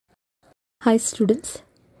Hi students,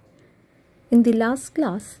 in the last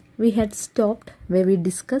class we had stopped where we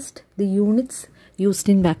discussed the units used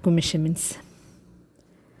in vacuum measurements.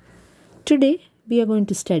 Today we are going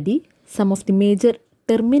to study some of the major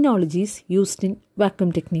terminologies used in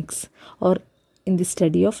vacuum techniques or in the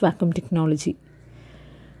study of vacuum technology.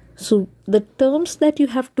 So the terms that you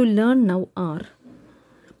have to learn now are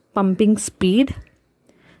pumping speed,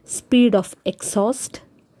 speed of exhaust,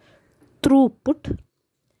 throughput,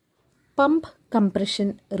 pump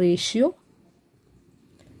compression ratio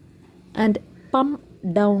and pump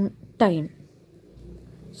down time.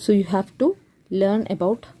 So you have to learn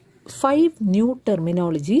about 5 new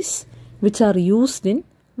terminologies which are used in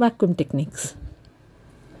vacuum techniques.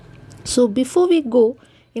 So before we go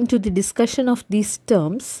into the discussion of these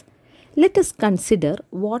terms, let us consider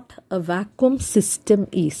what a vacuum system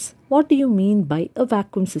is. What do you mean by a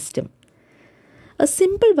vacuum system? A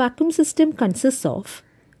simple vacuum system consists of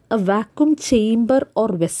a vacuum chamber or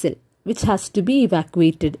vessel which has to be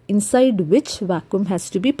evacuated, inside which vacuum has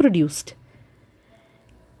to be produced.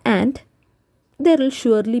 And there will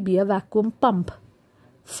surely be a vacuum pump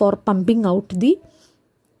for pumping out the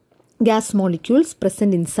gas molecules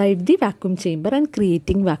present inside the vacuum chamber and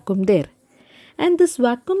creating vacuum there. And this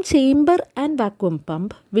vacuum chamber and vacuum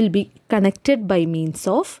pump will be connected by means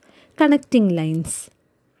of connecting lines.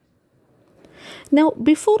 Now,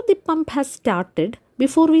 before the pump has started,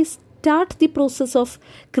 before we start the process of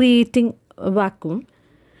creating a vacuum,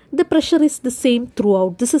 the pressure is the same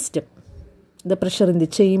throughout the system. The pressure in the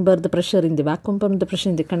chamber, the pressure in the vacuum pump, the pressure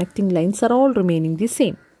in the connecting lines are all remaining the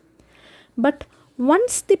same. But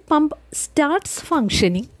once the pump starts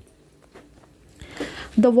functioning,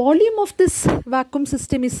 the volume of this vacuum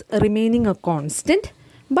system is remaining a constant,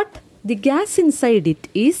 but the gas inside it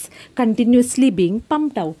is continuously being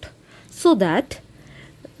pumped out, so that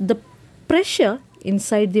the pressure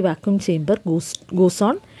inside the vacuum chamber goes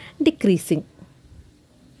on decreasing.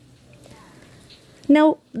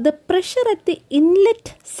 Now, the pressure at the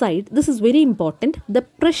inlet side, this is very important, the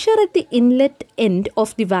pressure at the inlet end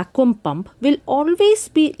of the vacuum pump will always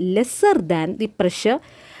be lesser than the pressure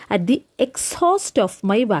at the exhaust of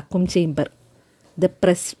my vacuum chamber. The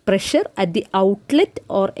pressure at the outlet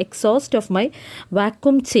or exhaust of my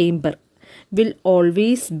vacuum chamber will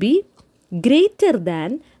always be greater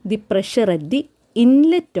than the pressure at the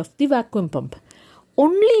inlet of the vacuum pump.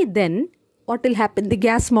 Only then what will happen? The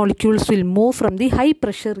gas molecules will move from the high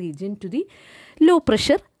pressure region to the low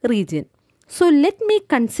pressure region. So let me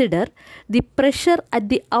consider the pressure at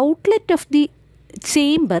the outlet of the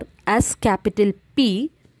chamber as capital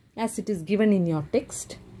P, as it is given in your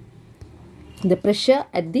text. The pressure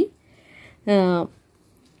at the the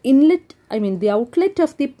outlet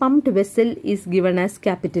of the pumped vessel is given as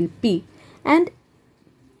capital P, and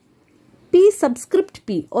P subscript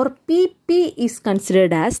P or PP is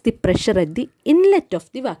considered as the pressure at the inlet of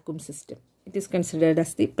the vacuum system. It is considered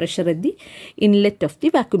as the pressure at the inlet of the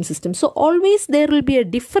vacuum system. So always there will be a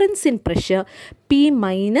difference in pressure, P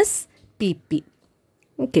minus PP.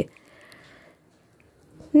 Okay.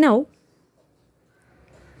 Now,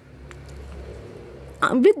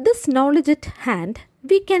 with this knowledge at hand,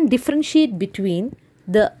 we can differentiate between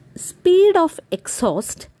the speed of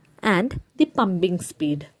exhaust and the pumping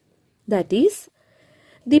speed. That is,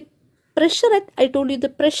 the pressure at, I told you, the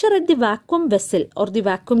pressure at the vacuum vessel or the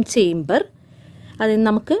vacuum chamber, അത്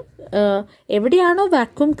നമുക്ക് എവിടെയാണോ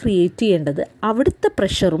vacuum create ചെയ്യേണ്ടത് അവിടുത്തെ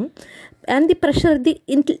പ്രഷറും and the pressure the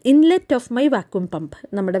inlet of my vacuum pump,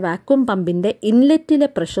 നമ്മുടെ vacuum പമ്പിൻ്റെ ഇൻലെറ്റിലെ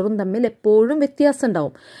പ്രഷറും തമ്മിൽ എപ്പോഴും വ്യത്യാസം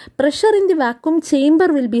ഉണ്ടാവും. Pressure in the vacuum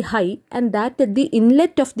chamber will be high and that at the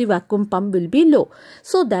inlet of the vacuum pump will be law,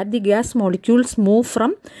 so that the gas molecules move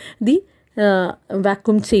from the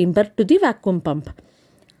vacuum chamber to the vacuum pump.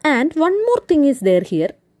 And one more thing is there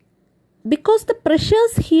here. Because the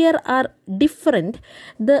pressures here are different,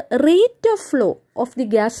 the rate of flow of the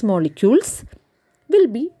gas molecules will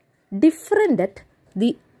be different at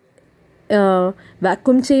the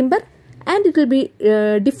vacuum chamber, and it will be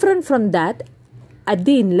different from that at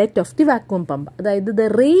the inlet of the vacuum pump. That is,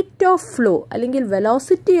 the rate of flow, അല്ലെങ്കിൽ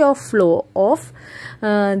velocity of flow of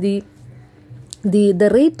the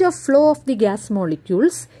rate of flow of the gas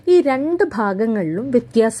molecules ഈ രണ്ട് ഭാഗങ്ങളിലും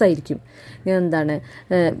വ്യത്യാസമായിരിക്കും. എന്താണ്,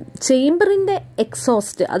 ചേംബറിൻ്റെ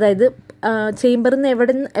exhaust, അതായത് ചേംബറിൽ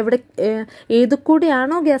നിന്ന് എവിടെ ഏതു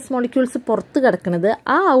കൂടെയാണോ ഗ്യാസ് മോളിക്യൂൾസ് പുറത്ത് കിടക്കുന്നത്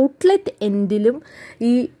ആ ഔട്ട്ലെറ്റ് എൻഡിലും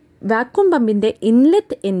ഈ വാക്യൂം പമ്പിൻ്റെ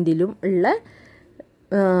ഇൻലെറ്റ് എൻഡിലും ഉള്ള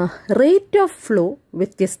റേറ്റ് ഓഫ് ഫ്ലോ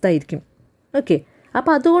വ്യത്യസ്തമായിരിക്കും. ഓക്കെ,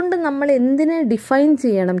 അപ്പോൾ അതുകൊണ്ട് നമ്മൾ എന്തിനെ ഡിഫൈൻ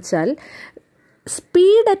ചെയ്യണം വെച്ചാൽ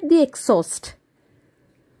speed at the exhaust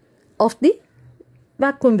of the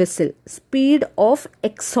vacuum vessel, speed of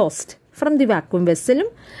exhaust from the vacuum vessel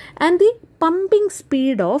and the pumping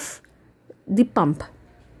speed of the pump.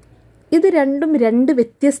 ഇത് രണ്ടും രണ്ട്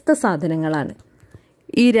വ്യത്യസ്ത സാധനങ്ങളാണ്.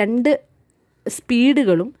 ഈ രണ്ട്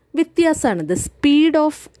സ്പീഡുകളും വ്യത്യാസമാണ്. The speed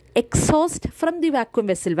of exhaust from the vacuum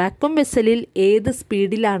vessel, vacuum വെസലിൽ ഏത്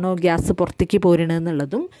സ്പീഡിലാണോ gas പുറത്തേക്ക്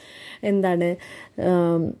പോരണതെന്നുള്ളതും എന്താണ്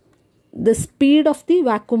the speed of the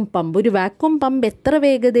vacuum pump, ഒരു വാക്വം പമ്പ് എത്ര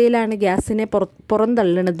വേഗതയിലാണ് ഗ്യാസിനെ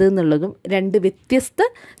പുറന്തള്ളണത് എന്നുള്ളതും രണ്ട് വ്യത്യസ്ത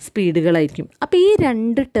സ്പീഡുകളായിരിക്കും. അപ്പോൾ ഈ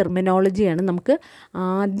രണ്ട് ടെർമിനോളജിയാണ് നമുക്ക്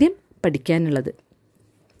ആദ്യം പഠിക്കാനുള്ളത്.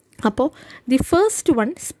 അപ്പോൾ the first one,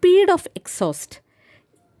 speed of exhaust.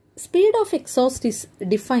 Speed of exhaust is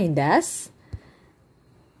defined as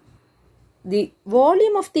the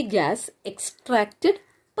volume of the gas extracted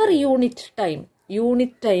per unit time.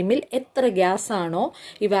 Unit ടൈമിൽ എത്ര ഗ്യാസ് ആണോ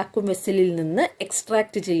ഈ വാക്വം വെസലിൽ നിന്ന്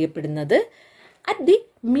എക്സ്ട്രാക്റ്റ് ചെയ്യപ്പെടുന്നത് at the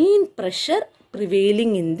mean pressure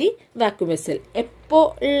prevailing in the vacuum vessel. എപ്പോൾ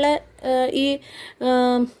ഉള്ള ഈ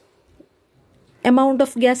amount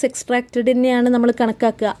of gas extracted തന്നെയാണ് നമ്മൾ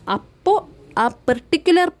കണക്കാക്കുക. അപ്പോൾ ആ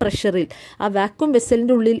പെർട്ടിക്കുലർ പ്രഷറിൽ, ആ വാക്വം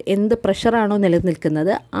വെസലിൻ്റെ ഉള്ളിൽ എന്ത് പ്രഷറാണോ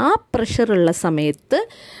നിലനിൽക്കുന്നത് ആ പ്രഷറുള്ള സമയത്ത്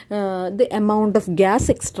the amount of gas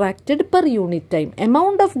extracted per unit time.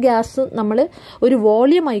 Amount of gas നമ്മൾ ഒരു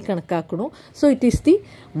വോളിയമായി കണക്കാക്കണു. So it is the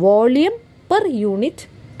volume per unit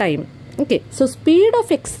time. Okay, so speed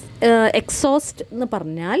of exhaust എന്ന്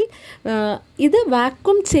പറഞ്ഞാൽ ഇത്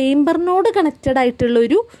വാക്വം ചേംബറിനോട് കണക്റ്റഡ്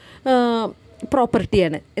ആയിട്ടുള്ളൊരു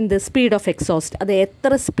പ്രോപ്പർട്ടിയാണ്. എന്ത്? Speed of exhaust. അത്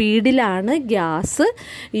എത്ര സ്പീഡിലാണ് ഗ്യാസ്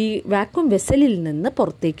ഈ വാക്വം വെസലിൽ നിന്ന്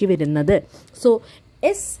പുറത്തേക്ക് വരുന്നത്. So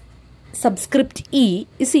S subscript E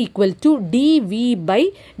is equal to D V by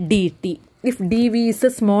D T. If D V is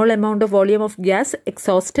A small amount of volume of gas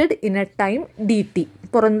exhausted in A time D T,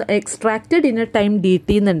 extracted in A time D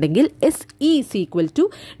T എന്നുണ്ടെങ്കിൽ S E is equal to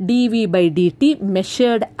D V by D T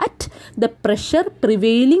measured at the pressure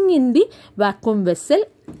prevailing in the vacuum vessel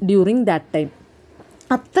during that time.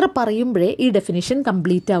 അത്ര പറയുമ്പോഴേ ഈ definition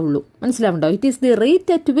complete ആവുള്ളൂ. മനസ്സിലാവുണ്ടോ? It is the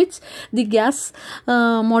rate at which the gas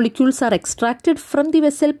molecules R extracted from the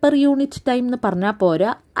vessel per unit time എന്ന് പറഞ്ഞാൽ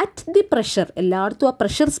പോരാ, at the pressure. എല്ലായിടത്തും ആ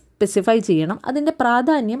പ്രഷർ സ്പെസിഫൈ ചെയ്യണം. അതിൻ്റെ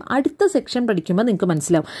പ്രാധാന്യം അടുത്ത സെക്ഷൻ പഠിക്കുമ്പോൾ നിങ്ങൾക്ക്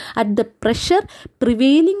മനസ്സിലാവും. At the pressure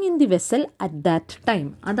prevailing in the vessel at that time.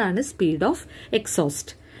 അതാണ് സ്പീഡ് ഓഫ്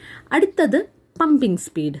എക്സോസ്റ്റ്. അടുത്തത് പമ്പിംഗ്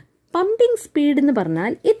സ്പീഡ്. പമ്പിംഗ് സ്പീഡ് എന്ന്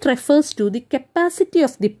പറഞ്ഞാൽ it refers to the capacity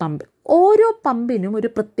of the pump. ഓരോ പമ്പിനും ഒരു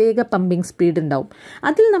പ്രത്യേക പമ്പിംഗ് സ്പീഡ് ഉണ്ടാവും.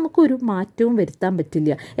 അതിൽ നമുക്കൊരു മാറ്റവും വരുത്താൻ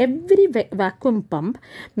പറ്റില്ല. Every vacuum pump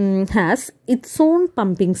has it's on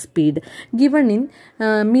pumping speed given in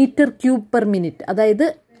metre cube per minute. അതായത്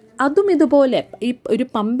അതും ഇതുപോലെ ഈ ഒരു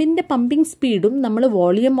പമ്പിൻ്റെ പമ്പിംഗ് സ്പീഡും നമ്മൾ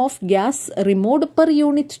volume of gas removed per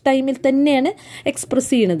unit ടൈമിൽ തന്നെയാണ് എക്സ്പ്രസ്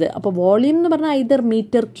ചെയ്യുന്നത്. അപ്പോൾ വോളിയം എന്ന് പറഞ്ഞാൽ either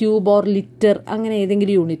metre cube or litre, അങ്ങനെ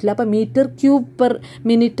ഏതെങ്കിലും യൂണിറ്റിൽ. അപ്പോൾ മീറ്റർ ക്യൂബ് പെർ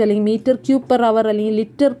മിനിറ്റ് അല്ലെങ്കിൽ മീറ്റർ ക്യൂബ് പെർ അവർ അല്ലെങ്കിൽ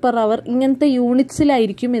ലിറ്റർ പെർ അവർ, ഇങ്ങനത്തെ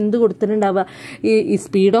യൂണിറ്റ്സിലായിരിക്കും എന്ത് കൊടുത്തിട്ടുണ്ടാവുക. ഈ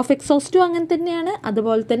സ്പീഡ് ഓഫ് എക്സോസ്റ്റും അങ്ങനെ തന്നെയാണ്.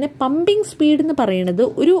 അതുപോലെ തന്നെ പമ്പിംഗ് സ്പീഡ് എന്ന് പറയുന്നത്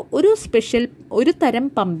ഒരു തരം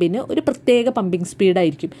പമ്പിന് ഒരു പ്രത്യേക പമ്പിംഗ്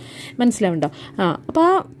സ്പീഡായിരിക്കും. മനസ്സിലാവുണ്ടോ? അപ്പോൾ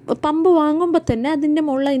ആ പമ്പ് വാങ്ങുമ്പോൾ തന്നെ അതിൻ്റെ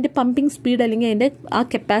മുകളിൽ അതിൻ്റെ പമ്പിംഗ് സ്പീഡ് അല്ലെങ്കിൽ അതിൻ്റെ ആ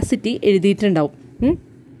കപ്പാസിറ്റി എഴുതിയിട്ടുണ്ടാവും.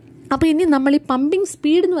 അപ്പോൾ ഇനി നമ്മൾ ഈ പമ്പിംഗ്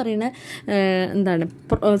സ്പീഡ് എന്ന് പറയുന്ന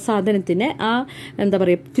സാധനത്തിന് ആ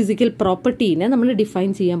ഫിസിക്കൽ പ്രോപ്പർട്ടീനെ നമ്മൾ ഡിഫൈൻ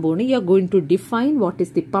ചെയ്യാൻ പോകുന്നു. You are going to define what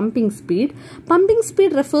is the pumping speed. Pumping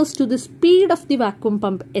speed refers to the speed of the vacuum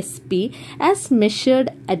pump SP as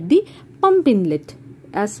measured at the pump inlet.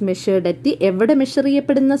 As measured at the, എവിടെ measure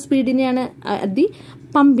ചെയ്യപ്പെടുന്ന സ്പീഡിനെയാണ് at the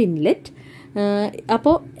pump inlet.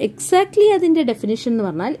 അപ്പോൾ exactly അതിൻ്റെ definition എന്ന്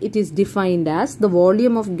പറഞ്ഞാൽ it is defined as the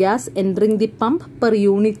volume of gas entering the pump per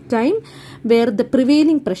unit time where the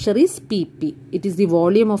prevailing pressure is PP. It is the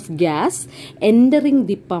volume of gas entering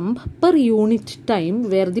the pump per unit time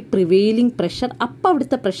where the prevailing pressure, അപ്പോൾ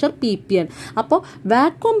അവിടുത്തെ pressure PP ആണ്. അപ്പോൾ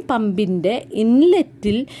vacuum പമ്പിൻ്റെ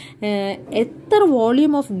ഇൻലെറ്റിൽ എത്ര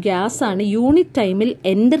volume of gas ആണ് unit ടൈമിൽ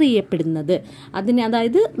enter ചെയ്യപ്പെടുന്നത്,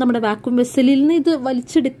 അതായത് നമ്മുടെ വാക്വം വെസലിൽ നിന്ന് ഇത്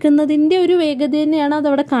വലിച്ചെടുക്കുന്നതിൻ്റെ ഒരു വേഗത തന്നെയാണ്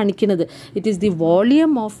അതവിടെ കാണിക്കുന്നത്. It is the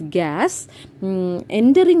volume of gas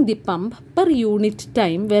entering the pump per unit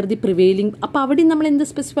time where the prevailing. അപ്പോൾ അവിടെ നമ്മൾ എന്ത്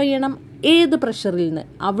സ്പെസിഫൈ ചെയ്യണം? ഏത് പ്രഷറിൽ നിന്ന്?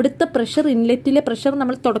 അവിടുത്തെ പ്രഷർ, ഇൻലെറ്റിലെ പ്രഷർ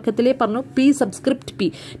നമ്മൾ തുടക്കത്തിലേ പറഞ്ഞു, P subscript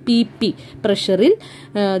PP പ്രഷറിൽ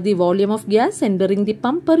the volume of gas entering the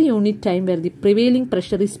pump per unit time where the prevailing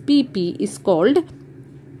pressure is PP is called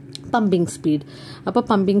pumping speed. അപ്പോൾ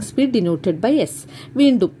pumping speed denoted by S.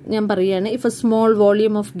 വീണ്ടും ഞാൻ പറയുകയാണ്, if A small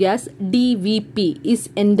volume of gas DVP is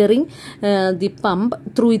entering the pump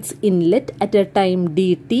through it's inlet at A time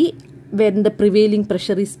DT when the prevailing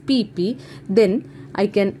pressure is PP, then I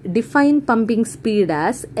can define pumping speed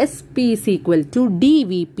as SP is equal to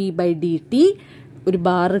DVP by DT ഒരു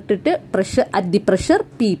bar ഇട്ടിട്ട് pressure at the pressure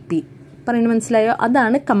PP. പറയുന്നത് മനസ്സിലായോ?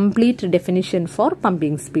 അതാണ് complete definition four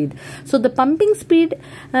pumping speed. So the pumping speed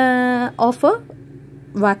of A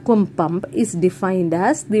vacuum pump is defined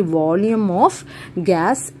as the volume of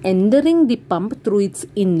gas entering the pump through its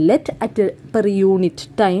inlet at a per unit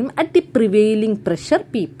time at the prevailing pressure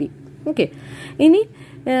PP. Okay. ഇനി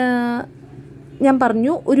ഞാൻ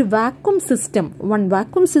പറഞ്ഞു ഒരു vacuum system. One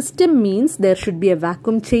vacuum system means there should be a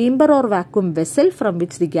vacuum chamber or vacuum vessel from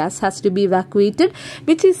which the gas has to be evacuated,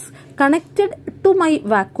 which is connected to my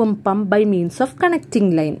vacuum pump by means of connecting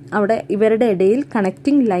line. അവിടെ ഇവരുടെ ഇടയിൽ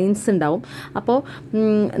connecting lines ഉണ്ടാവും. അപ്പോൾ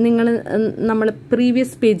നമ്മൾ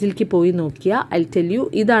previous പേജിലേക്ക് പോയി നോക്കിയാൽ I tell you,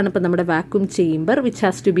 ഇതാണ് ഇപ്പോൾ നമ്മുടെ vacuum chamber which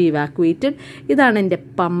has to B ഇവാക്യുവേറ്റഡ്. ഇതാണ് എൻ്റെ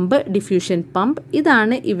പമ്പ്, ഡിഫ്യൂഷൻ പമ്പ്.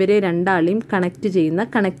 ഇതാണ് ഇവരെ രണ്ടാളെയും കണക്ട് ചെയ്യുന്ന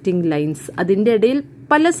കണക്റ്റിംഗ് ലൈൻസ്. അതിൻ്റെ ഇടയിൽ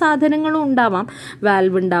പല സാധനങ്ങളും ഉണ്ടാവാം,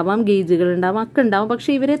 വാൽവ് ഉണ്ടാവാം, ഗേജുകൾ ഉണ്ടാവാം, ഒക്കെ ഉണ്ടാവാം.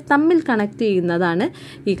 പക്ഷേ ഇവരെ തമ്മിൽ കണക്ട് ചെയ്യുന്നതാണ്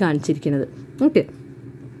ഈ കാണിച്ചിരിക്കുന്നത്. ഓക്കെ.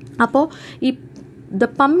 അപ്പോൾ ഈ the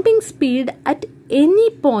pumping speed at any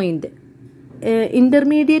point,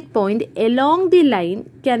 intermediate point along the line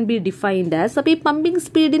can be defined as. അപ്പോൾ ഈ പമ്പിംഗ്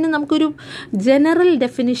സ്പീഡിന് നമുക്കൊരു ജനറൽ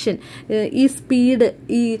ഡെഫിനിഷൻ, ഈ സ്പീഡ്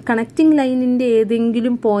ഈ കണക്റ്റിംഗ് ലൈനിൻ്റെ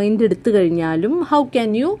ഏതെങ്കിലും പോയിന്റ് എടുത്തു കഴിഞ്ഞാലും how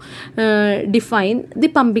can you define the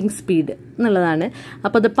pumping speed എന്നുള്ളതാണ്.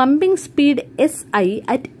 അപ്പോൾ the pumping speed SI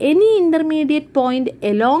at any intermediate point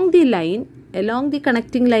along the line, along the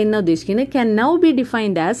connecting line now ഉദ്ദേശിക്കുന്നത്, can now be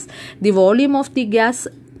defined as the volume of the gas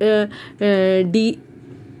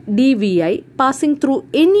dVi passing through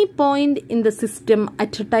any point in the system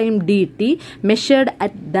at a time dt measured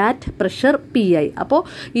at that pressure PI. അപ്പോൾ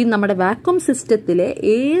ഈ നമ്മുടെ vacuum സിസ്റ്റത്തിലെ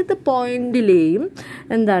ഏത് പോയിന്റിലെയും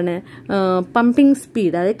എന്താണ് pumping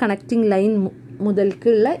speed, അതായത് connecting line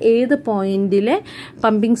മുതൽക്കുള്ള ഏത് പോയിന്റിലെ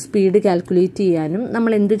pumping speed calculate ചെയ്യാനും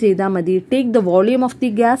നമ്മൾ എന്ത് ചെയ്താൽ മതി? Take the volume of the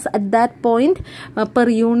gas at that point per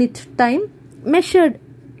unit time measured,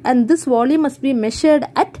 and this volume must be measured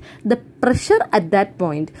at the pressure at that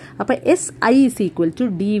point. അപ്പോൾ SI is equal to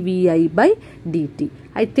dVi by dt.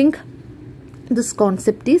 I think this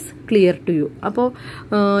concept is clear to you. അപ്പോൾ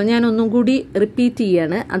ഞാനൊന്നും കൂടി repeat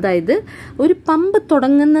ചെയ്യാണ്. അതായത് ഒരു pump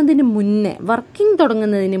തുടങ്ങുന്നതിന് മുന്നേ, working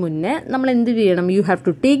തുടങ്ങുന്നതിന് മുന്നേ നമ്മൾ എന്ത് ചെയ്യണം? You have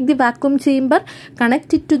to take the vacuum chamber,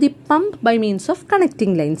 connect it to the pump by means of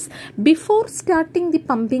connecting lines. Before starting the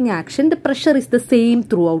pumping action the pressure is the same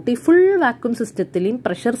through out. ഈ full vacuum സിസ്റ്റത്തിലെയും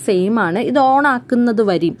pressure same ആണ്, ഇത് on ആക്കുന്നത്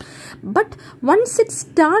വരെയും. But once it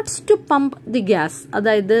starts to pump the gas,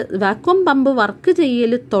 അതായത് vacuum pump work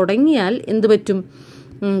ചെയ്യൽ തുടങ്ങിയാൽ എന്ത് പറ്റും?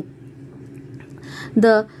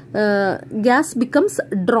 The gas becomes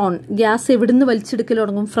drawn. Gas എവിടുന്ന് വലിച്ചെടുക്കൽ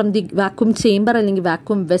തുടങ്ങും? ഫ്രം ദി വാക്യൂം ചേംബർ അല്ലെങ്കിൽ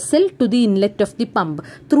vacuum vessel to the inlet of the pump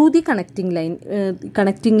through the connecting line.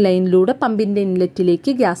 Connecting ലൈനിലൂടെ പമ്പിൻ്റെ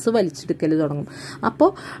ഇൻലെറ്റിലേക്ക് gas വലിച്ചെടുക്കൽ തുടങ്ങും. അപ്പോൾ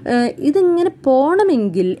ഇതിങ്ങനെ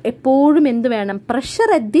പോകണമെങ്കിൽ എപ്പോഴും എന്ത് വേണം? Pressure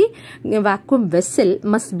at the vacuum vessel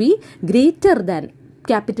must be greater than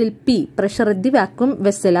capital P, pressure at the vacuum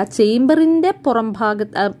vessel. ആ ചേംബറിൻ്റെ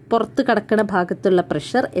പുറത്ത് കിടക്കുന്ന ഭാഗത്തുള്ള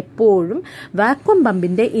പ്രഷർ എപ്പോഴും വാക്യൂം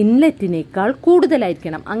പമ്പിൻ്റെ ഇൻലെറ്റിനേക്കാൾ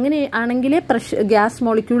കൂടുതലായിരിക്കണം. അങ്ങനെ ആണെങ്കിലേ gas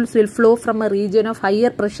molecules will flow from A region of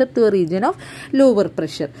higher pressure to A region of lower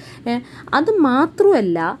pressure. അത്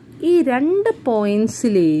മാത്രമല്ല, ഈ രണ്ട്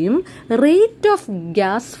പോയിന്റ്സിലെയും rate of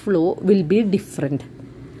gas flow will be different.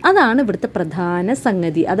 അതാണ് ഇവിടുത്തെ പ്രധാന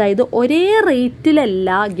സംഗതി. അതായത് ഒരേ റേറ്റിലല്ല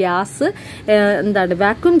ഗ്യാസ് എന്താണ്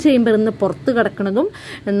വാക്യൂം ചേംബറിൽ നിന്ന് പുറത്ത് കിടക്കുന്നതും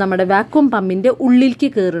നമ്മുടെ വാക്യൂം പമ്പിൻ്റെ ഉള്ളിലേക്ക്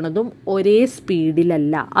കയറുന്നതും ഒരേ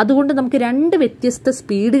സ്പീഡിലല്ല. അതുകൊണ്ട് നമുക്ക് രണ്ട് വ്യത്യസ്ത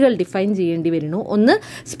സ്പീഡുകൾ ഡിഫൈൻ ചെയ്യേണ്ടി വരുന്നു. ഒന്ന്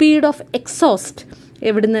സ്പീഡ് ഓഫ് എക്സോസ്റ്റ്,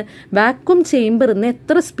 എവിടുന്ന് വാക്യൂം ചേംബറിൽ നിന്ന്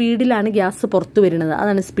എത്ര സ്പീഡിലാണ് ഗ്യാസ് പുറത്തു വരുന്നത്,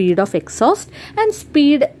 അതാണ് speed of exhaust. And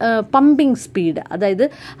speed pumping speed, അതായത്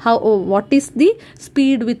what is the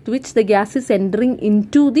speed with which the gas is entering in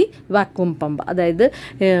to the vacuum pump. അതായത്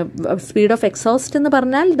സ്പീഡ് ഓഫ് എക്സോസ്റ്റ് എന്ന്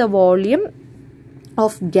പറഞ്ഞാൽ the volume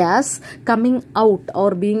of gas coming out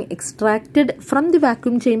or being extracted from the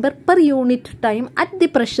vacuum chamber per unit time at the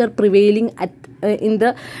pressure prevailing at in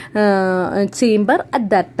the chamber at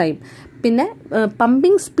that time. പിന്നെ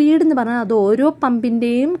pumping speed എന്ന് പറഞ്ഞാൽ അത് ഓരോ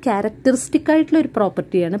പമ്പിൻ്റെയും characteristic ആയിട്ടുള്ള ഒരു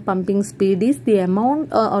പ്രോപ്പർട്ടിയാണ്. Pumping speed is the amount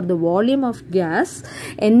or the volume of gas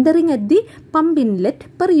entering at the pump inlet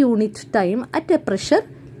per unit time at A pressure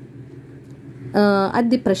at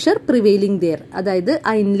the pressure prevailing there. അതായത്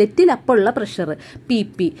ആ ഇൻലെറ്റിൽ അപ്പോൾ ഉള്ള പ്രഷർ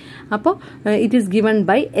PP. അപ്പോൾ it is given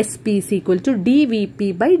by SP is equal to dVp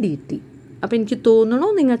by dt. അപ്പോൾ എനിക്ക് തോന്നുന്നു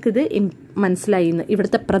നിങ്ങൾക്കിത് മനസ്സിലായിന്ന്.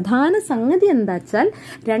 ഇവിടുത്തെ പ്രധാന സംഗതി എന്താ വെച്ചാൽ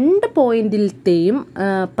 2 പോയിന്റിലത്തെയും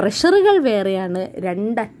പ്രഷറുകൾ വേറെയാണ്,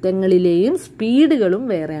 2 അറ്റങ്ങളിലെയും സ്പീഡുകളും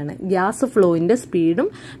വേറെയാണ്, ഗ്യാസ് ഫ്ലോയിൻ്റെ സ്പീഡും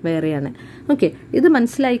വേറെയാണ്. ഓക്കെ, ഇത്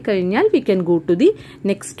മനസ്സിലായി കഴിഞ്ഞാൽ we can go to the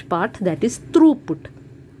next part, that is throughput.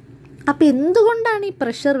 അപ്പോൾ എന്തുകൊണ്ടാണ് ഈ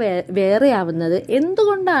പ്രഷർ വേറെയാവുന്നത്,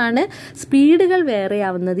 എന്തുകൊണ്ടാണ് സ്പീഡുകൾ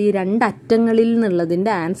വേറെയാവുന്നത്, ഈ 2 അറ്റങ്ങളിൽ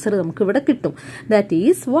നിന്നുള്ളതിൻ്റെ ആൻസർ നമുക്ക് ഇവിടെ കിട്ടും. That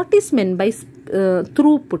is what is men by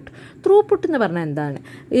throughput. Throughput എന്ന് പറഞ്ഞാൽ എന്താണ്?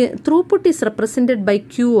 Throughput is represented by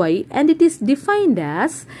QI and it is defined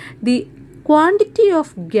as the quantity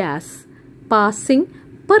of gas passing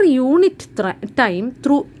per unit time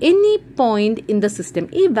through any point in the system.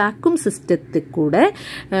 ഈ vacuum സിസ്റ്റത്തിൽ കൂടെ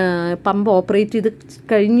pump operate ചെയ്ത്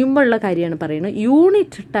കഴിയുമ്പോഴുള്ള കാര്യമാണ് പറയുന്നത്.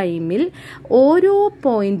 Unit ടൈമിൽ ഓരോ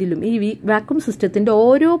പോയിന്റിലും ഈ വാക്യൂം സിസ്റ്റത്തിൻ്റെ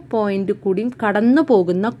ഓരോ പോയിന്റ് കൂടിയും കടന്നു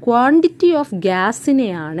പോകുന്ന ക്വാണ്ടിറ്റി ഓഫ്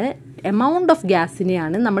ഗ്യാസിനെയാണ്, എമൗണ്ട് ഓഫ്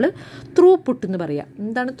ഗ്യാസിനെയാണ് നമ്മൾ ത്രൂപുട്ട് എന്ന് പറയുക.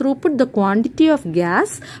 എന്താണ് throughput? The quantity of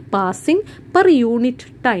gas passing per unit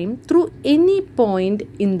time through any point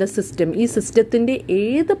in the system. ഈ സിസ്റ്റത്തിൻ്റെ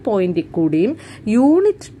ഏത് പോയിന്റിൽ കൂടിയും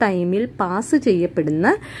യൂണിറ്റ് ടൈമിൽ പാസ് ചെയ്യപ്പെടുന്ന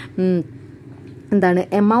എന്താണ്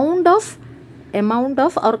amount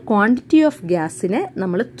of or quantity of ഗ്യാസിനെ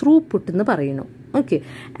നമ്മൾ ത്രൂപുട്ട് എന്ന് പറയുന്നു. ഓക്കെ,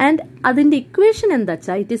 ആൻഡ് അതിൻ്റെ ഇക്വേഷൻ എന്താ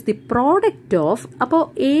വെച്ചാൽ it is the product of, അപ്പോൾ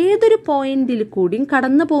ഏതൊരു പോയിന്റിൽ കൂടിയും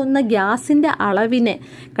കടന്നു പോകുന്ന ഗ്യാസിൻ്റെ അളവിനെ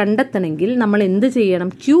കണ്ടെത്തണമെങ്കിൽ നമ്മൾ എന്ത് ചെയ്യണം?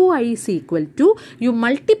 QI is equal to you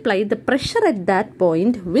multiply the pressure at that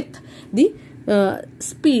point with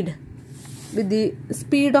the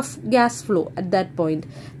speed of gas flow at that point.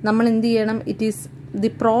 നമ്മൾ എന്ത് ചെയ്യണം? It is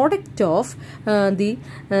the product of the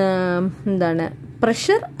എന്താണ്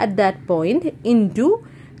pressure at that point into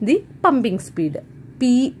the pumping speed.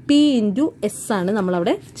 P into S ആണ്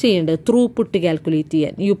നമ്മളവിടെ ചെയ്യേണ്ടത് throughput calculate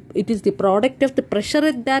ചെയ്യാൻ. It is the product of the pressure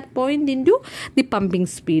at that point into the pumping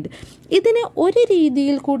speed. ഇതിനെ ഒരു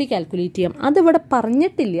രീതിയിൽ കൂടി calculate ചെയ്യാം, അതിവിടെ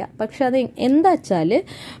പറഞ്ഞിട്ടില്ല. പക്ഷെ അത് എന്താ വെച്ചാൽ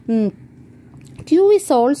Q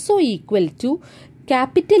is also equal to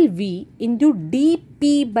capital V into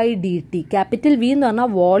dP/dt. Capital V എന്ന് പറഞ്ഞാൽ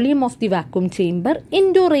volume of the vacuum chamber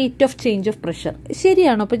into rate of change of pressure.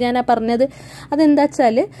 ശരിയാണോ? അപ്പോൾ ഞാൻ പറഞ്ഞത് അതെന്താ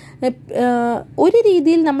വെച്ചാൽ ഒരു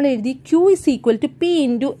രീതിയിൽ നമ്മൾ എഴുതി Q is equal to P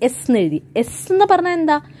into S എന്ന് എഴുതി. S എന്ന് പറഞ്ഞാൽ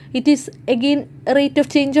എന്താ? It is again rate of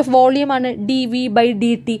change of volume ആണ്,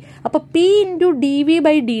 dV/dt. അപ്പോൾ P ഇൻറ്റു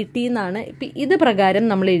dV/dt എന്നാണ് ഇത് പ്രകാരം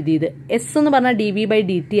നമ്മൾ എഴുതിയത്. S എന്ന് പറഞ്ഞാൽ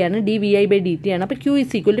dV/dt ആണ്, dVI/dt ആണ്. അപ്പോൾ Q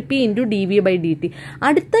is equal to P into dV/dt.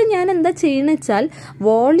 അടുത്ത ഞാൻ എന്താ ചെയ്യുന്നത് വെച്ചാൽ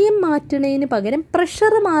വോളിയം മാറ്റുന്നതിന് പകരം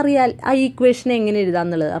പ്രഷർ മാറിയാൽ ആ ഈക്വേഷൻ എങ്ങനെ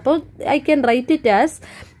എഴുതാന്നുള്ളത്. അപ്പോൾ I can write it as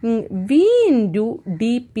V into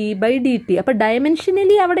dP/dt. അപ്പോൾ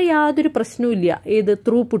ഡയമെൻഷനലി അവിടെ യാതൊരു പ്രശ്നവുമില്ല. ഏത്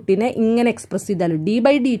ത്രൂപുട്ടിനെ ഇങ്ങനെ എക്സ്പ്രസ് ചെയ്താലും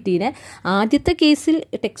d/dt-നെ ആദ്യത്തെ കേസിൽ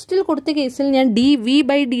ടെക്സ്റ്റിൽ കൊടുത്ത കേസിൽ ഞാൻ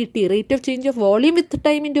dV/dt rate of change of volume with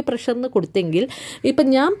time into pressure എന്ന് കൊടുത്തെങ്കിൽ ഇപ്പം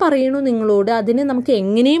ഞാൻ പറയണു നിങ്ങളോട് അതിനെ നമുക്ക്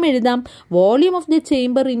എങ്ങനെയും എഴുതാം volume of the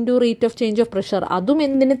chamber into rate of change of pressure. അതും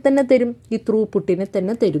എന്തിനെ തന്നെ തരും? ഈ ത്രൂപുട്ടിനെ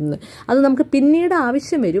തന്നെ തരുന്നു. അത് നമുക്ക് പിന്നീട്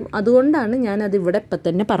ആവശ്യം വരും. അതുകൊണ്ടാണ് ഞാൻ അത് ഇവിടെ ഇപ്പം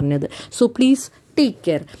തന്നെ പറഞ്ഞത്. So please take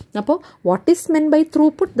care. അപ്പോൾ what is meant by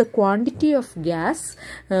throughput? The quantity of gas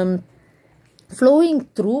flowing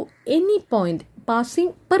through any point, passing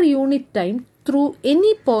per unit time through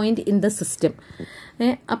any point in the system.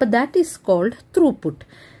 അപ്പോൾ that is called throughput.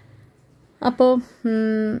 അപ്പോൾ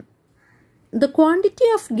the quantity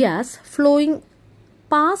of gas flowing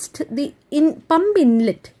past the pump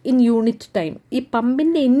inlet in unit time. ഈ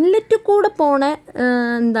പമ്പിൻ്റെ inlet കൂടെ പോണ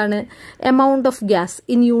എന്താണ് amount of gas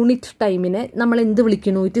in unit ടൈമിനെ നമ്മൾ എന്ത്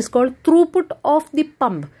വിളിക്കുന്നു? It is called throughput of the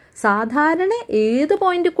pump. സാധാരണ ഏത്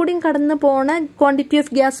പോയിന്റിൽ കൂടിയും കടന്നു പോണ quantity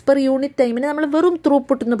of gas per unit ടൈമിനെ നമ്മൾ വെറും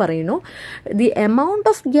ത്രൂപുട്ട് എന്ന് പറയുന്നു. The amount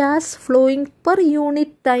of gas flowing per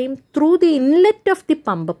unit time through the inlet of the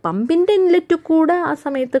pump. പമ്പിൻ്റെ inlet കൂടെ ആ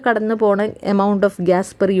സമയത്ത് കടന്നു പോണ amount of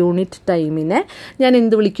gas per unit ടൈമിനെ ഞാൻ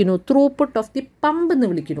എന്ത് വിളിക്കുന്നു? ത്രൂപുട്ട് ഓഫ് ദി പമ്പ് എന്ന്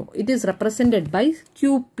വിളിക്കുന്നു. It is represented by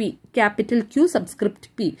QP, capital Q subscript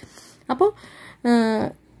P. അപ്പോൾ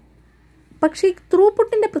പക്ഷേ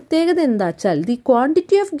ത്രൂപുട്ടിൻ്റെ പ്രത്യേകത എന്താ വെച്ചാൽ the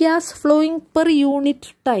quantity of gas flowing per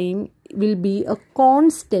unit time will be A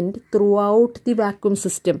constant through out the vacuum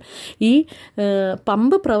system. ഈ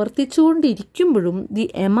pump പ്രവർത്തിച്ചുകൊണ്ടിരിക്കുമ്പോഴും the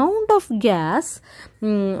amount of gas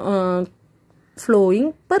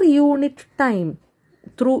flowing per unit time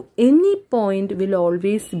through any point will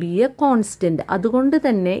always be A constant. അതുകൊണ്ട്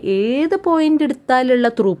തന്നെ ഏത് point എടുത്താലുള്ള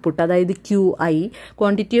throughput, അതായത് QI,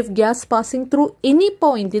 quantity of gas passing through any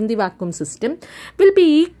point in the vacuum system, will be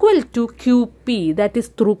equal to QP, that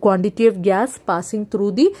is through quantity of gas passing through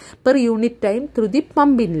the per unit time through the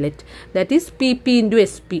pump inlet, that is PP into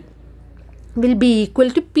SP. will be equal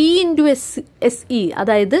to P into SE,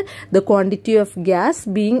 അതായത് the quantity of gas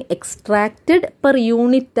being extracted per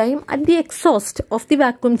unit time at the exhaust of the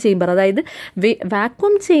vacuum chamber. അതായത്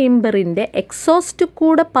vacuum ചേംബറിൻ്റെ exhaust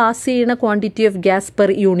കൂടെ pass ചെയ്യുന്ന quantity of gas per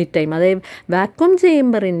unit time. അതായത് vacuum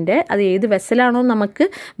ചേംബറിൻ്റെ അത് ഏത് വെസലാണോ നമുക്ക്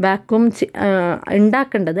vacuum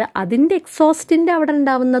ഉണ്ടാക്കേണ്ടത് അതിൻ്റെ എക്സോസ്റ്റിൻ്റെ അവിടെ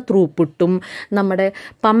ഉണ്ടാവുന്ന ത്രൂപുട്ടും നമ്മുടെ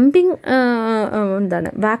പമ്പിങ്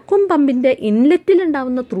വാക്വം പമ്പിൻ്റെ ഇൻലെറ്റിൽ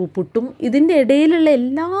ഉണ്ടാവുന്ന ത്രൂപുട്ടും ഇതിൻ്റെ ഇടയിലുള്ള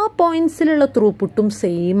എല്ലാ പോയിന്റ്സിലുള്ള ത്രൂപുട്ടും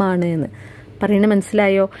സെയിം ആണ് എന്ന് പറയണ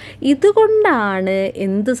മനസ്സിലായോ? ഇതുകൊണ്ടാണ്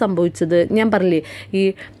എന്ത് സംഭവിച്ചത്, ഞാൻ പറഞ്ഞില്ലേ, ഈ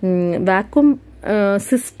വാക്വം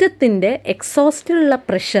സിസ്റ്റത്തിൻ്റെ എക്സോസ്റ്റിലുള്ള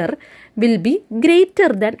pressure will be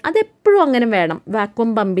greater than, അതെപ്പോഴും അങ്ങനെ വേണം, വാക്വം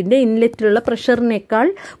പമ്പിൻ്റെ ഇൻലെറ്റിലുള്ള പ്രഷറിനേക്കാൾ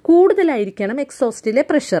കൂടുതലായിരിക്കണം എക്സോസ്റ്റിലെ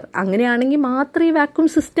പ്രഷർ. അങ്ങനെയാണെങ്കിൽ മാത്രമേ ഈ വാക്വം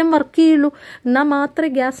സിസ്റ്റം വർക്ക് ചെയ്യുള്ളൂ, എന്നാൽ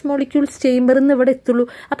മാത്രമേ ഗ്യാസ് മോളിക്യൂൾസ് ചേംബറിൽ നിന്ന് ഇവിടെ എത്തുള്ളൂ.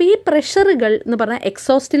 അപ്പോൾ ഈ പ്രഷറുകൾ എന്ന് പറഞ്ഞാൽ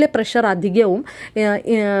എക്സോസ്റ്റിലെ പ്രഷർ അധികവും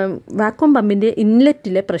വാക്വം പമ്പിൻ്റെ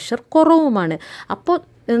ഇൻലെറ്റിലെ പ്രഷർ കുറവുമാണ്. അപ്പോൾ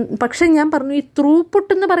പക്ഷെ ഞാൻ പറഞ്ഞു ഈ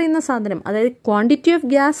ത്രൂപുട്ട് എന്ന് പറയുന്ന സാധനം, അതായത് quantity of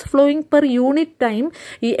gas flowing per unit time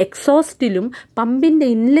ഈ എക്സോസ്റ്റിലും പമ്പിൻ്റെ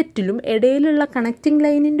ഇൻലെറ്റിലും ഇടയിലുള്ള കണക്റ്റിംഗ്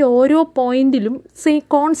ലൈനിൻ്റെ ഓരോ പോയിന്റിലും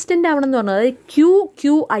കോൺസ്റ്റൻ്റ് ആവണം എന്ന് പറഞ്ഞു. അതായത്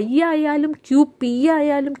ക്യു ഐ ആയാലും ക്യു പി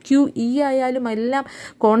ആയാലും ക്യു ഇ ആയാലും എല്ലാം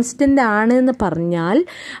കോൺസ്റ്റൻ്റ് ആണ് എന്ന് പറഞ്ഞാൽ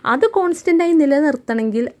അത് കോൺസ്റ്റൻ്റായി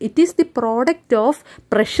നിലനിർത്തണമെങ്കിൽ it is the product of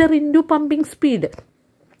pressure in to pumping speed.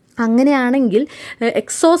 അങ്ങനെയാണെങ്കിൽ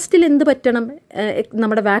എക്സോസ്റ്റിൽ എന്ത് പറ്റണം,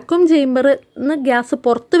 നമ്മുടെ വാക്വം ചേംബറിൽ നിന്ന് ഗ്യാസ്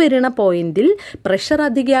പുറത്ത് വരുന്ന പോയിന്റിൽ പ്രഷർ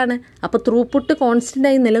അധികമാണ്. അപ്പോൾ ത്രൂപുട്ട്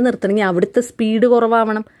കോൺസ്റ്റൻ്റായി നിലനിർത്തണമെങ്കിൽ അവിടുത്തെ സ്പീഡ്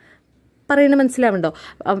കുറവാവണം. പറയണ മനസ്സിലാവുണ്ടോ?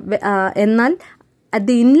 എന്നാൽ at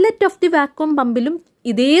the inlet of the vacuum പമ്പിലും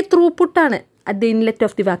ഇതേ ത്രൂപുട്ടാണ് at the inlet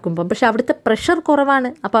of the vacuum pump, പക്ഷെ അവിടുത്തെ പ്രഷർ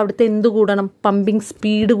കുറവാണ്. അപ്പോൾ അവിടുത്തെ എന്ത് കൂടണം, പമ്പിങ്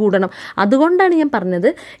സ്പീഡ് കൂടണം. അതുകൊണ്ടാണ് ഞാൻ പറഞ്ഞത്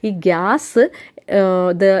ഈ gas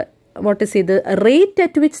the rate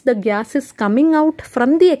at which the gas is coming out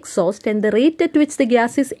from the exhaust and the rate at which the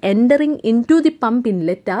gas is entering into the pump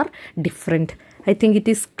inlet are different. I think it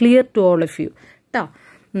is clear to all of you.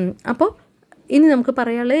 അപ്പോൾ ഇനി നമുക്ക്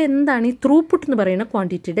പറയാനുള്ളത് എന്താണ് ഈ throughput എന്ന് പറയുന്ന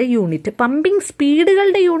ക്വാണ്ടിറ്റിയുടെ unit. Pumping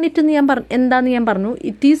സ്പീഡുകളുടെ unit എന്ന് എന്താണെന്ന് ഞാൻ പറഞ്ഞു,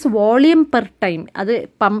 it is volume per time. അത്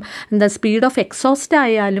സ്പീഡ് ഓഫ് എക്സോസ്റ്റ്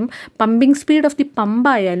ആയാലും pumping speed of the pump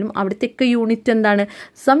ആയാലും അവിടുത്തെയൊക്കെ യൂണിറ്റ് എന്താണ്,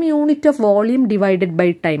 some unit of volume divided by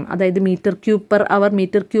time. അതായത് metre cube per hour,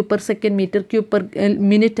 metre cube per second, metre cube per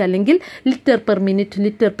minute, അല്ലെങ്കിൽ litre per minute,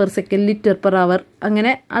 litre per second, litre per hour. അങ്ങനെ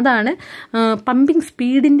അതാണ് pumping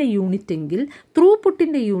സ്പീഡിൻ്റെ unit എങ്കിൽ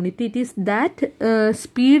ത്രൂപുട്ടിൻ്റെ unit it is that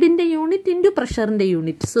സ്പീഡിൻ്റെ unit into പ്രഷറിൻ്റെ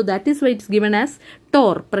unit. So that is why it's given as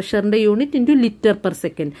Tor, പ്രഷറിൻ്റെ unit into litre per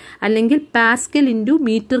second, അല്ലെങ്കിൽ Pascal into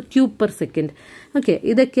metre cube per second. Okay,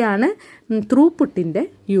 ഇതൊക്കെയാണ് ത്രൂപുട്ടിൻ്റെ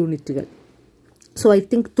യൂണിറ്റുകൾ. So I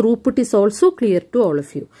think throughput is also clear to all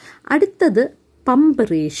of U. അടുത്തത് pump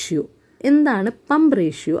ratio. എന്താണ് pump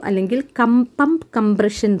ratio അല്ലെങ്കിൽ pump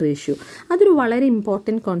compression ratio? അതൊരു വളരെ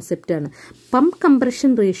important കോൺസെപ്റ്റാണ്. Pump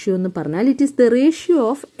compression ratio എന്ന് പറഞ്ഞാൽ it is the ratio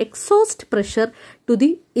of exhaust pressure to the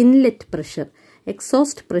inlet pressure.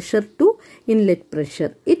 Exhaust pressure to inlet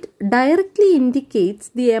pressure. It directly indicates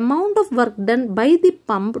the amount of work done by the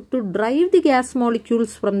pump to drive the gas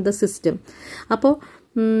molecules from the system. അപ്പോൾ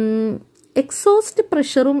exhaust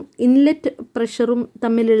പ്രഷറും inlet പ്രഷറും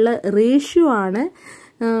തമ്മിലുള്ള ratio ആണ്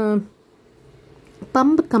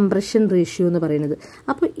pump compression ratio എന്ന് പറയുന്നത്.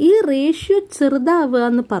 അപ്പോൾ ഈ ratio ചെറുതാവുക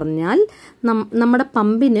എന്ന് പറഞ്ഞാൽ നമ്മുടെ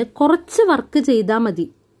പമ്പിന് കുറച്ച് വർക്ക് ചെയ്താൽ മതി.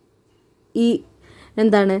 ഈ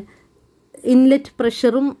ഇൻലെറ്റ്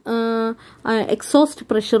പ്രഷറും എക്സോസ്റ്റ്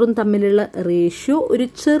പ്രഷറും തമ്മിലുള്ള റേഷ്യോ ഒരു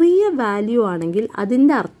ചെറിയ വാല്യൂ ആണെങ്കിൽ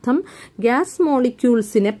അതിൻ്റെ അർത്ഥം ഗ്യാസ്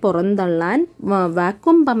മോളിക്യൂൾസിനെ പുറന്തള്ളാൻ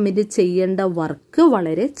വാക്വം പമ്പിന് ചെയ്യേണ്ട വർക്ക്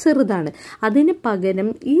വളരെ ചെറുതാണ്. അതിന്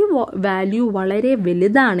പകരം ഈ വാല്യൂ വളരെ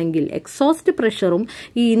വലുതാണെങ്കിൽ, എക്സോസ്റ്റ് പ്രഷറും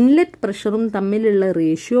ഈ ഇൻലെറ്റ് പ്രഷറും തമ്മിലുള്ള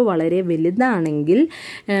റേഷ്യോ വളരെ വലുതാണെങ്കിൽ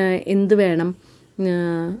എന്ത് വേണം,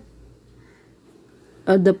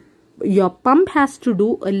 your pump has to do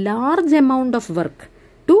a large amount of work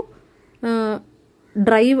to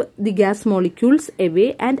drive the gas molecules away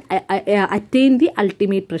and attain the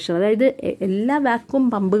ultimate pressure. അതായത് എല്ലാ വാക്വം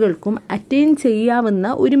പമ്പുകൾക്കും അറ്റൈൻ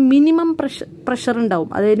ചെയ്യാവുന്ന ഒരു മിനിമം പ്രഷർ ഉണ്ടാവും,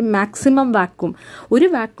 അതായത് മാക്സിമം വാക്വം. ഒരു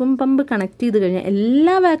വാക്വം പമ്പ് കണക്ട് ചെയ്ത് കഴിഞ്ഞാൽ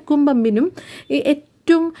എല്ലാ വാക്വം പമ്പിനും ഏറ്റവും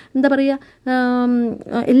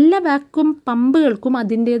എല്ലാ വാക്വം പമ്പുകൾക്കും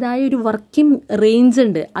അതിൻ്റെതായ ഒരു വർക്കിംഗ് റേഞ്ച്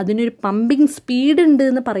ഉണ്ട്, അതിനൊരു പമ്പിങ് സ്പീഡ് ഉണ്ട്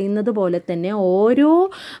എന്ന് പറയുന്നത് പോലെ തന്നെ ഓരോ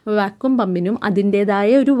വാക്വം പമ്പിനും അതിൻ്റെതായ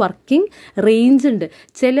ഒരു വർക്കിംഗ് റേഞ്ച് ഉണ്ട്.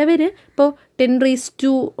 ചിലവർ ഇപ്പോൾ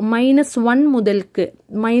 10⁻⁻1 മുതൽക്ക്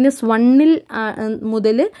 -1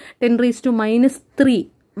 മുതൽ 10⁻³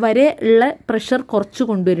 വരെ ഉള്ള പ്രഷർ കുറച്ച്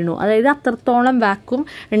കൊണ്ടുവരണു, അതായത് അത്രത്തോളം വാക്യൂം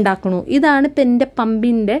ഉണ്ടാക്കണു. ഇതാണ് ഇപ്പം എൻ്റെ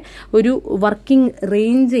പമ്പിൻ്റെ ഒരു വർക്കിംഗ്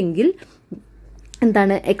റേഞ്ച് എങ്കിൽ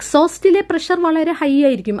എന്താണ്, എക്സോസ്റ്റിലെ പ്രഷർ വളരെ ഹൈ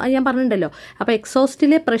ആയിരിക്കും, അത് ഞാൻ പറഞ്ഞിട്ടുണ്ടല്ലോ. അപ്പോൾ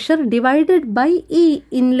എക്സോസ്റ്റിലെ പ്രഷർ ഡിവൈഡഡ് ബൈ ഈ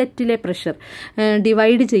ഇൻലെറ്റിലെ പ്രഷർ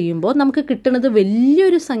ഡിവൈഡ് ചെയ്യുമ്പോൾ നമുക്ക് കിട്ടുന്നത്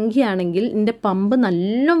വലിയൊരു സംഖ്യയാണെങ്കിൽ എൻ്റെ പമ്പ്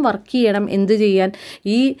നല്ല വർക്ക് ചെയ്യണം. എന്ത് ചെയ്യാൻ?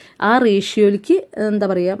 ആ റേഷ്യോയിലേക്ക് എന്താ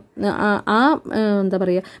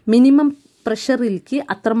പറയുക മിനിമം പ്രഷറിലേക്ക്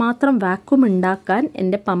അത്രമാത്രം വാക്യൂം ഉണ്ടാക്കാൻ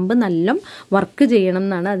എൻ്റെ പമ്പ് നല്ല വർക്ക് ചെയ്യണം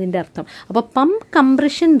എന്നാണ് അതിൻ്റെ അർത്ഥം. അപ്പോൾ പമ്പ്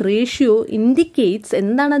കംപ്രഷൻ റേഷ്യോ ഇൻഡിക്കേറ്റ്സ്,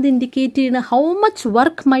 എന്താണ് അത് ഇൻഡിക്കേറ്റ് ചെയ്യുന്നത്? How much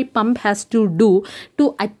work my pump has to do to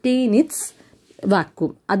attain it's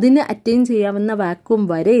vacuum. അതിന് അറ്റൈൻ ചെയ്യാവുന്ന വാക്യൂം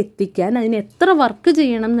വരെ എത്തിക്കാൻ അതിന് എത്ര വർക്ക്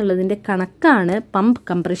ചെയ്യണം എന്നുള്ളതിൻ്റെ കണക്കാണ് പമ്പ്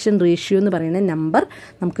കംപ്രഷൻ റേഷ്യോ എന്ന് പറയുന്ന നമ്പർ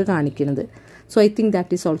നമുക്ക് കാണിക്കുന്നത്. So I think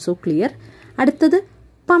that is also clear. അടുത്തത്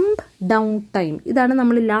പമ്പ് ഡൗൺ ടൈം. ഇതാണ്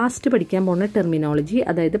നമ്മൾ ലാസ്റ്റ് പഠിക്കാൻ പോകുന്ന ടെർമിനോളജി,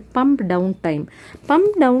 അതായത് pump down time.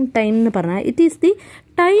 Pump down time എന്ന് പറഞ്ഞാൽ it is the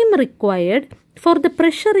time required for the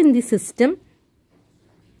pressure in the system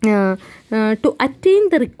to attain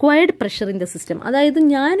the required pressure in the system. അതായത്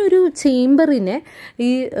ഞാനൊരു ചേംബറിനെ ഈ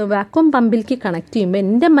വാക്വം പമ്പിലേക്ക് കണക്ട് ചെയ്യുമ്പോൾ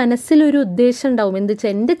എൻ്റെ മനസ്സിലൊരു ഉദ്ദേശം ഉണ്ടാവും. എന്താ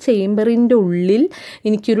വെച്ചാൽ എൻ്റെ ചേംബറിൻ്റെ ഉള്ളിൽ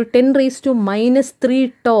എനിക്കൊരു 10⁻³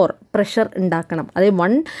 ടോർ പ്രഷർ ഉണ്ടാക്കണം. അതായത്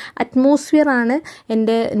 1 അറ്റ്മോസ്ഫിയർ ആണ്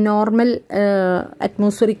എൻ്റെ നോർമൽ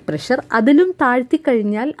അറ്റ്മോസ്ഫിയറിക് പ്രഷർ. അതിലും താഴ്ത്തി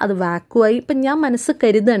കഴിഞ്ഞാൽ അത് വാക്വമായി. ഇപ്പം ഞാൻ മനസ്സ്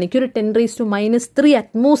കരുതുകയാണ് എനിക്കൊരു 10⁻³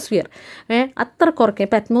 അറ്റ്മോസ്ഫിയർ അത്ര കുറയ്ക്കാം.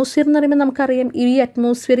 ഇപ്പം അറ്റ്മോസ്ഫിയർ എന്ന് പറയുമ്പോൾ നമുക്കറിയാം ഈ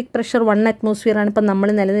അറ്റ്മോസ്ഫിയറിക് പ്രഷർ 1 അറ്റ്മോസ്ഫിയർ ആണ് ഇപ്പം നമ്മൾ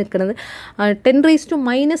നിലനിൽക്കുന്നത്.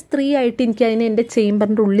 10⁻³ ആയിട്ട് എനിക്ക് അതിനെ എൻ്റെ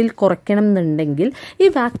ചേംബറിൻ്റെ ഉള്ളിൽ കുറയ്ക്കണം എന്നുണ്ടെങ്കിൽ ഈ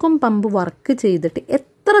വാക്വം പമ്പ് വർക്ക് ചെയ്തിട്ട്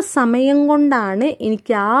എത്ര സമയം കൊണ്ടാണ്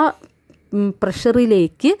എനിക്ക് ആ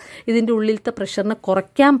പ്രഷറിലേക്ക് ഇതിൻ്റെ ഉള്ളിലത്തെ പ്രഷറിനെ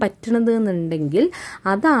കുറയ്ക്കാൻ പറ്റണത് എന്നുണ്ടെങ്കിൽ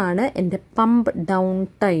അതാണ് എൻ്റെ പമ്പ് ഡൗൺ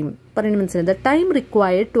ടൈം. പറയുന്നത് മനസ്സിലായി? The time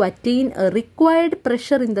required to attain A required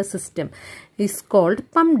pressure in the system is called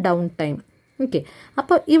pump down time. Okay,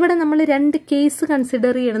 അപ്പോൾ ഇവിടെ നമ്മൾ 2 കേസ്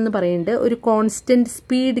കൺസിഡർ ചെയ്യണമെന്ന് പറയുന്നുണ്ട്. ഒരു കോൺസ്റ്റൻറ്റ്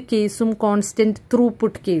സ്പീഡ് കേസും കോൺസ്റ്റൻറ്റ്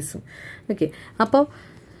ത്രൂപുട്ട് കേസും. ഓക്കെ, അപ്പോൾ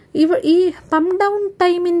ഈ പമ്പ് ഡൗൺ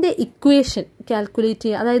ടൈമിൻ്റെ ഇക്വേഷൻ കാൽക്കുലേറ്റ്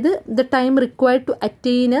ചെയ്യുക, അതായത് the time required to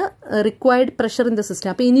attain required pressure in the system.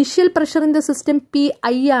 അപ്പോൾ initial pressure in the system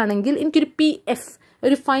PI ആണെങ്കിൽ എനിക്കൊരു PF,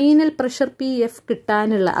 ഒരു ഫൈനൽ പ്രഷർ PF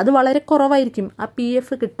കിട്ടാനുള്ള അത് വളരെ കുറവായിരിക്കും. ആ PF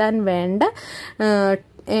കിട്ടാൻ വേണ്ട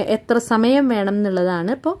എത്ര സമയം വേണം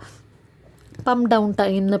എന്നുള്ളതാണ് ഇപ്പോൾ പമ്പ് ഡൗൺ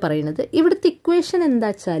ടൈം എന്ന് പറയുന്നത്. ഇവിടുത്തെ ഇക്വേഷൻ എന്താ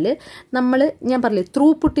വെച്ചാൽ ഞാൻ പറഞ്ഞില്ലേ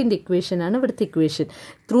ത്രൂപുട്ടിൻ്റെ ഇക്വേഷനാണ് ഇവിടുത്തെ ഇക്വേഷൻ.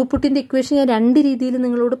 ത്രൂപുട്ടിൻ്റെ ഇക്വേഷൻ ഞാൻ 2 രീതിയിൽ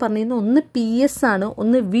നിങ്ങളോട് പറഞ്ഞിരുന്നു. ഒന്ന് PS ആണ്,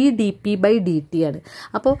 ഒന്ന് VdP/dt ആണ്.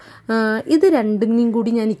 അപ്പോൾ ഇത് രണ്ടിനെയും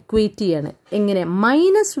കൂടി ഞാൻ ഇക്വേറ്റ് ചെയ്യാണ്. എങ്ങനെ?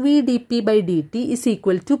 -VdP/dt is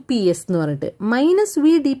equal to PS എന്ന് പറഞ്ഞിട്ട്.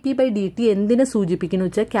 -VdP/dt എന്തിനെ സൂചിപ്പിക്കുന്നു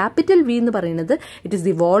വെച്ചാൽ ക്യാപിറ്റൽ V എന്ന് പറയുന്നത് it is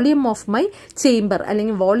the volume of my chamber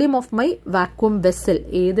അല്ലെങ്കിൽ volume of my vacuum vessel.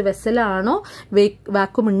 ഏത് വെസലാണോ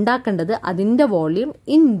വാക്വം ഉണ്ടാക്കേണ്ടത് അതിൻ്റെ volume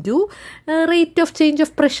into rate of change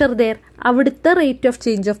of pressure there, അവിടുത്തെ rate of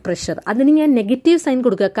change of pressure. അതിന് ഞാൻ നെഗറ്റീവ് സൈൻ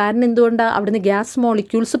കൊടുക്കുക. കാരണം എന്തുകൊണ്ടാണ്? അവിടുന്ന് ഗ്യാസ്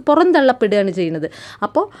മോളിക്യൂൾസ് പുറന്തള്ളപ്പെടുകയാണ് ചെയ്യുന്നത്.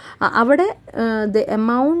 അപ്പോൾ അവിടെ the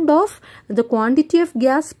amount of the quantity of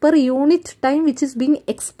gas per unit time which is being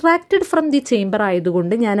extracted from the chamber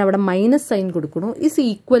ആയതുകൊണ്ട് ഞാൻ അവിടെ മൈനസ് സൈൻ കൊടുക്കുന്നു. Is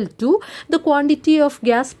equal to the quantity of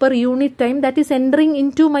gas per unit time that is entering in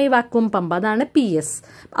to my vacuum pump, അതാണ് PS.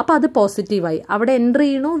 അപ്പോൾ അത് പോസിറ്റീവായി. അവിടെ enter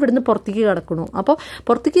ചെയ്യണു, ഇവിടുന്ന് പുറത്തേക്ക് കിടക്കണു. അപ്പോൾ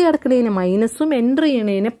പുറത്തേക്ക് കിടക്കുന്നതിന് മൈനസും എൻ്റർ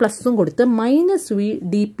ചെയ്യണതിന് പ്ലസും കൊടുത്ത്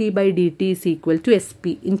 -VdP/dt is equal to SP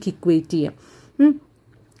എനിക്ക് ഇക്വേറ്റ് ചെയ്യാം.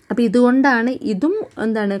 അപ്പോൾ ഇതുകൊണ്ടാണ് ഇതും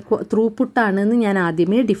ത്രൂപുട്ടാണെന്ന് ഞാൻ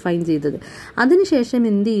ആദ്യമേ ഡിഫൈൻ ചെയ്തത്. അതിനുശേഷം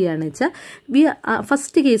എന്ത് ചെയ്യുകയാണെന്ന് വെച്ചാൽ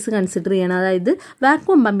ഫസ്റ്റ് കേസ് കൺസിഡർ ചെയ്യണം. അതായത്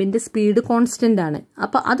വാക്വം പമ്പിൻ്റെ സ്പീഡ് കോൺസ്റ്റൻ്റ് ആണ്.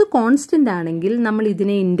 അപ്പോൾ അത് കോൺസ്റ്റൻ്റ് ആണെങ്കിൽ നമ്മൾ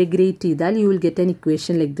ഇതിനെ ഇൻ്റഗ്രേറ്റ് ചെയ്താൽ you will get an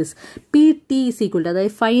equation like this. PT is equal to,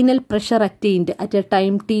 അതായത് final pressure attained at A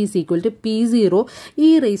time T is equal to P0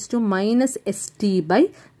 (e⁻⁻ST/V).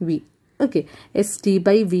 Okay,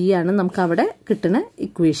 ST/V ആണ് നമുക്ക് അവിടെ കിട്ടുന്ന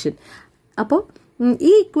ഇക്വേഷൻ. അപ്പോൾ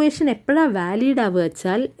ഈ ഇക്വേഷൻ എപ്പോഴാണ് വാലിഡ് ആവുക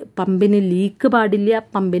വെച്ചാൽ പമ്പിന് ലീക്ക് പാടില്ല,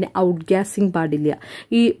 പമ്പിന് ഔട്ട് ഗ്യാസിങ് പാടില്ല.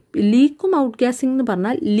 ഈ ലീക്കും ഔട്ട് ഗ്യാസിംഗ് എന്ന്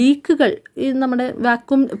പറഞ്ഞാൽ ലീക്കുകൾ നമ്മുടെ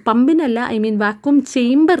വാക്വം പമ്പിനല്ല, വാക്വം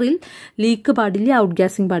ചേംബറിൽ ലീക്ക് പാടില്ല, ഔട്ട്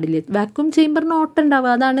ഗ്യാസിങ് പാടില്ല. വാക്വം ചേംബറിന് ഓട്ടം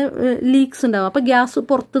ഉണ്ടാവുക, അതാണ് ലീക്സ് ഉണ്ടാവുക. അപ്പോൾ ഗ്യാസ്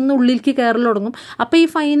പുറത്തുനിന്ന് ഉള്ളിലേക്ക് കയറൽ തുടങ്ങും. അപ്പോൾ ഈ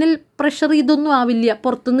ഫൈനൽ പ്രഷർ ഇതൊന്നും ആവില്ല,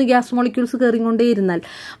 പുറത്തുനിന്ന് ഗ്യാസ് മോളിക്യൂൾസ് കയറിക്കൊണ്ടേ ഇരുന്നാൽ.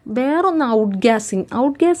 വേറൊന്ന് ഔട്ട് ഗ്യാസിങ്.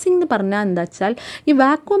 ഔട്ട് ഗ്യാസിംഗ് എന്ന് പറഞ്ഞാൽ എന്താ വെച്ചാൽ ഈ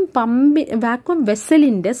vacuum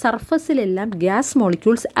വെസലിൻ്റെ സർഫസിലെല്ലാം gas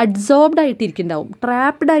molecules adsorbed ആയിട്ടിരിക്കുന്നുണ്ടാവും,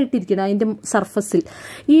 trapped ആയിട്ടിരിക്കണം അതിൻ്റെ സർഫസിൽ.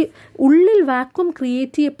 ഈ ഉള്ളിൽ വാക്വം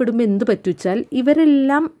ക്രിയേറ്റ് ചെയ്യപ്പെടുമ്പോൾ എന്ത് പറ്റുവെച്ചാൽ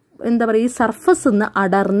ഇവരെല്ലാം എന്താ പറയുക ഈ സർഫസ് നിന്ന്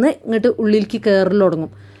അടർന്ന് ഇങ്ങോട്ട് ഉള്ളിലേക്ക് കയറൽ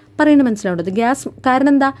തുടങ്ങും. പറയുന്നത് മനസ്സിലാവേണ്ടത് ഗ്യാസ്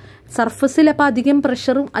കാരണം എന്താ സർഫസിൽ അപ്പോൾ അധികം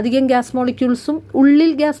പ്രഷറും അധികം ഗ്യാസ് മോളിക്യൂൾസും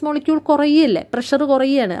ഉള്ളിൽ ഗ്യാസ് മോളിക്യൂൾ കുറയല്ലേ, പ്രഷർ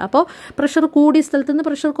കുറയാണ്. അപ്പോൾ പ്രഷർ കൂടിയ സ്ഥലത്ത് നിന്ന്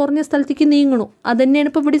പ്രഷർ കുറഞ്ഞ സ്ഥലത്തേക്ക് നീങ്ങണു. അത്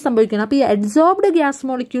തന്നെയാണ് ഇപ്പോൾ ഇവിടെ സംഭവിക്കുന്നത്. അപ്പോൾ ഈ അഡ്സോർബ്ഡ് ഗ്യാസ്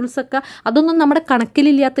മോളിക്യൂൾസ് ഒക്കെ അതൊന്നും നമ്മുടെ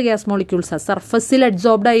കണക്കിലില്ലാത്ത ഗ്യാസ് മോളിക്യൂൾസാണ്. സർഫസിൽ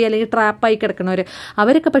അഡ്സോർബ്ഡ് ആയി അല്ലെങ്കിൽ ട്രാപ്പായി കിടക്കണവർ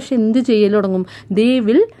അവരൊക്കെ പക്ഷെ എന്ത് ചെയ്യൽ തുടങ്ങും, ദേ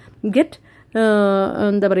വിൽ ഗെറ്റ്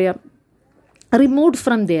എന്താ പറയുക removed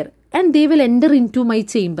from there and they will enter in to my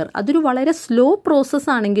chamber. അതൊരു വളരെ സ്ലോ പ്രോസസ്സ്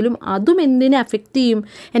ആണെങ്കിലും അതും എന്തിനെ അഫക്റ്റ് ചെയ്യും,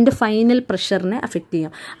 എൻ്റെ ഫൈനൽ പ്രഷറിനെ അഫക്റ്റ്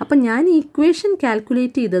ചെയ്യും. അപ്പം ഞാൻ ഈ ഇക്വേഷൻ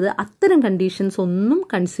കാൽക്കുലേറ്റ് ചെയ്തത് അത്തരം കണ്ടീഷൻസ് ഒന്നും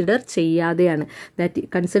കൺസിഡർ ചെയ്യാതെയാണ്.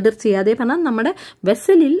 കൺസിഡർ ചെയ്യാതെ പറഞ്ഞാൽ നമ്മുടെ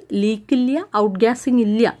വെസലിൽ ലീക്കില്ല, ഔട്ട് ഗ്യാസിങ്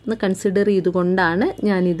ഇല്ല എന്ന് കൺസിഡർ ചെയ്തുകൊണ്ടാണ്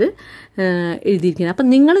ഞാനിത് എഴുതിയിരിക്കുന്നത്. അപ്പം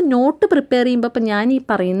നിങ്ങൾ നോട്ട് പ്രിപ്പയർ ചെയ്യുമ്പോൾ അപ്പം ഞാൻ ഈ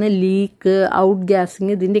പറയുന്ന ലീക്ക്, ഔട്ട്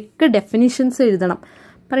ഗ്യാസിങ് ഇതിൻ്റെയൊക്കെ ഡെഫിനിഷൻസ് എഴുതണം.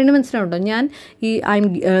 പറയുന്നത് മനസ്സിലാവുണ്ടോ? ഞാൻ I M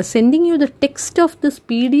sending you the text of this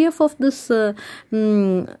PDF of this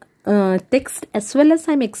text as well as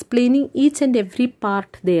I'm explaining each and every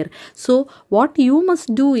part there. So what you must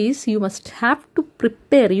do is you have to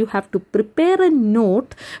prepare a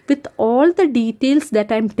note with all the details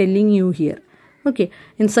that I'm telling you here. Okay,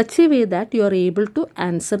 in such a way that you are able to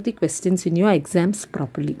answer the questions in your exams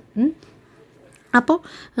properly. അപ്പോൾ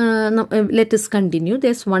let us continue.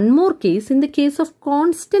 There's one more case. In the case of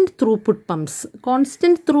constant throughput pumps,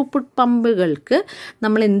 constant throughput പമ്പുകൾക്ക്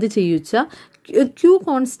നമ്മൾ എന്ത് ചെയ്യുക, Q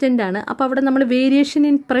constant ആണ്. അപ്പോൾ അവിടെ നമ്മൾ variation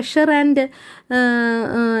in pressure and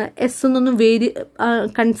S എന്നൊന്നും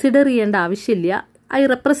consider ചെയ്യേണ്ട ആവശ്യമില്ല. I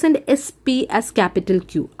represent SP as capital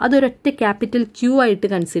Q. അതൊരൊറ്റ capital Q ആയിട്ട്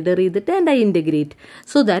കൺസിഡർ ചെയ്തിട്ട് and I integrate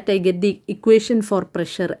so that I get the equation for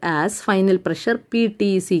pressure as final pressure PT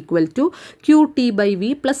is equal to QT by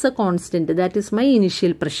V plus a constant, that is my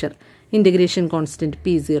initial pressure, integration constant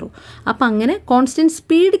P0. അപ്പം അങ്ങനെ constant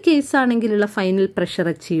speed case ആണെങ്കിലുള്ള final pressure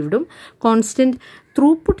അച്ചീവ്ഡും constant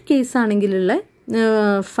throughput case ആണെങ്കിലുള്ള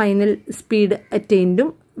final speed അറ്റൈൻഡും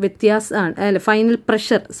വ്യത്യാസമാണ്. അല്ല,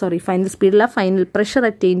 final സ്പീഡിലുള്ള final pressure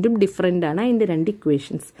അറ്റൈൻഡും different ആണ് അതിൻ്റെ രണ്ട്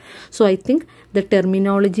equations. So I think the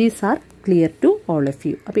terminologies R clear to all of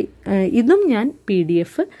U. അപ്പോൾ ഇതും ഞാൻ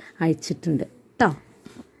PDF അയച്ചിട്ടുണ്ട് കേട്ടോ.